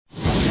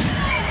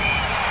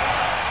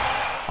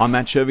I'm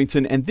Matt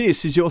Shervington and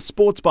this is your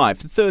Sports Byte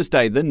for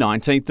Thursday the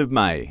 19th of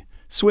May.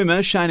 Swimmer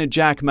Shayna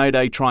Jack made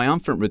a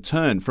triumphant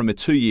return from a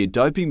 2-year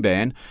doping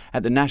ban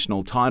at the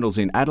national titles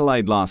in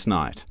Adelaide last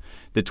night.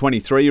 The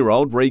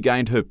 23-year-old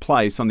regained her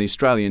place on the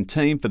Australian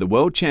team for the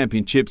World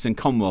Championships and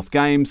Commonwealth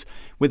Games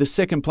with a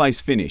second-place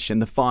finish in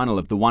the final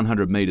of the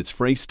 100 metres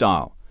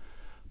freestyle.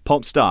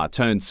 Pop star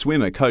turned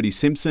swimmer Cody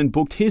Simpson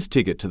booked his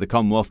ticket to the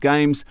Commonwealth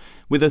Games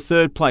with a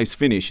third-place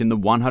finish in the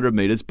 100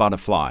 metres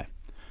butterfly.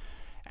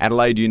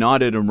 Adelaide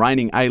United and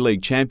reigning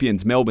A-League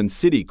champions Melbourne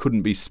City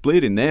couldn't be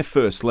split in their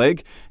first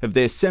leg of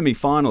their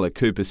semi-final at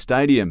Cooper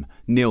Stadium,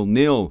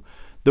 0-0.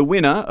 The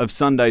winner of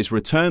Sunday's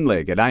return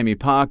leg at Amy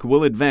Park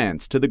will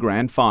advance to the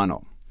grand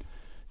final.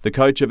 The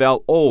coach of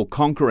our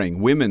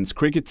all-conquering women's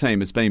cricket team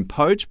has been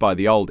poached by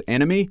the old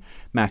enemy.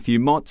 Matthew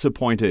Mott's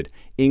appointed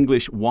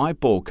English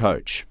white ball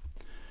coach.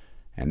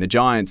 And the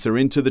Giants are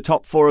into the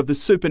top 4 of the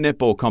Super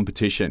Netball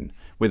competition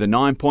with a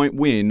 9-point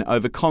win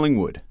over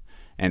Collingwood.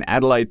 And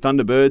Adelaide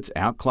Thunderbirds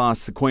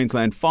outclassed the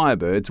Queensland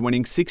Firebirds,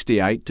 winning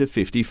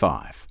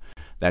 68-55.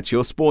 That's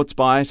your Sports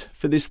Byte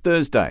for this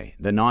Thursday,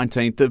 the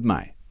 19th of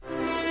May.